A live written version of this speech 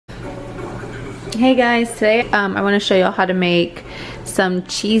Hey guys, today I want to show y'all how to make some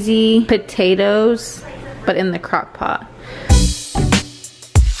cheesy potatoes, but in the crock pot.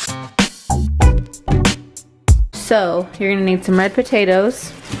 So you're gonna need some red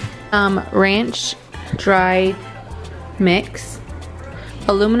potatoes, ranch dry mix,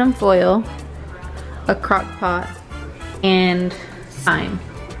 aluminum foil, a crock pot, and thyme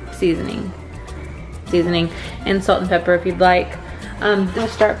seasoning, and salt and pepper if you'd like. I'm gonna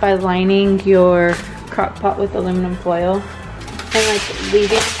start by lining your crock pot with aluminum foil and like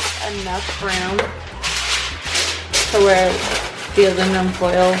leaving enough room to where the aluminum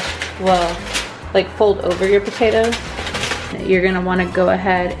foil will like fold over your potatoes. You're gonna want to go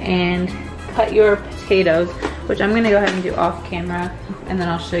ahead and cut your potatoes, which I'm gonna go ahead and do off camera, and then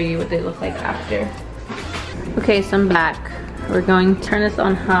I'll show you what they look like after. Okay, so I'm back. We're going to turn this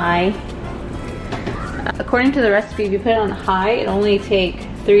on high. According to the recipe, if you put it on high, it only takes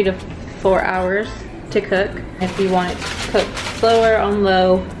 3 to 4 hours to cook. If you want it to cook slower on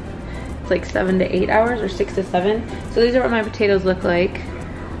low, it's like 7 to 8 hours or 6 to 7. So these are what my potatoes look like.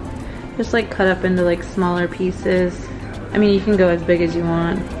 Just like cut up into like smaller pieces. I mean, you can go as big as you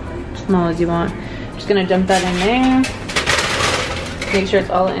want, small as you want. Just gonna dump that in there. Make sure it's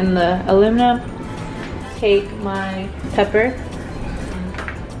all in the aluminum. Take my pepper,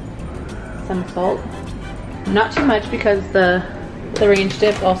 some salt. Not too much because the ranch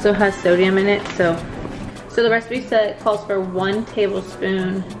dip also has sodium in it. So the recipe calls for 1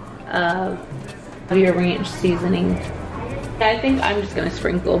 tablespoon of your ranch seasoning. I think I'm just gonna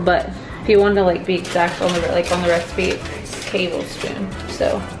sprinkle, but if you want to like be exact on the recipe, it's a tablespoon.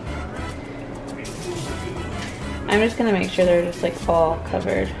 So I'm just gonna make sure they're just like all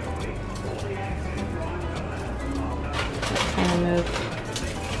covered. Kind of move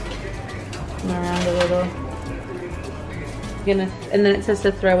them around a little. And then it says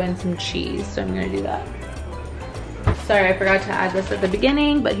to throw in some cheese, so I'm gonna do that. Sorry, I forgot to add this at the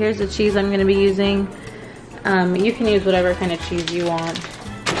beginning, but here's the cheese I'm gonna be using. You can use whatever kind of cheese you want.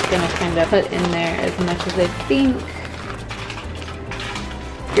 I'm gonna kind of put in there as much as I think.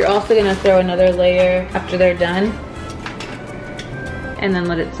 You're also gonna throw another layer after they're done, and then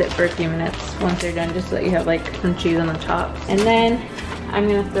let it sit for a few minutes once they're done, just so that you have like some cheese on the top. And then I'm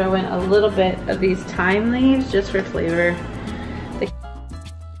gonna throw in a little bit of these thyme leaves just for flavor.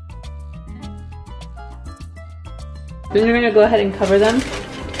 Then you're gonna go ahead and cover them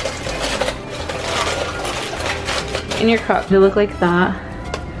in your crock. They look like that.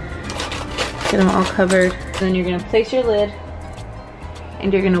 Get them all covered. Then you're gonna place your lid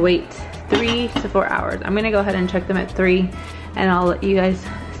and you're gonna wait 3 to 4 hours. I'm gonna go ahead and check them at 3, and I'll let you guys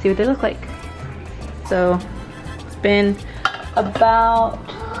see what they look like. So it's been about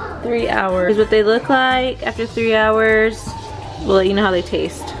 3 hours. Here's what they look like after 3 hours. We'll let you know how they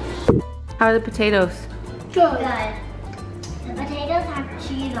taste. How are the potatoes? Good. The potatoes have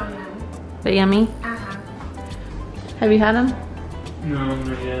cheese on them. They're yummy? Uh-huh. Have you had them? No,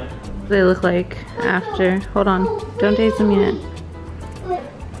 not yet. What do they look like after? Hold on, don't taste them yet.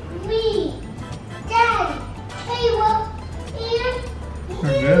 Me, Dad, Caleb,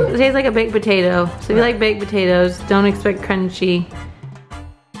 and It tastes like a baked potato. So if you like baked potatoes, don't expect crunchy.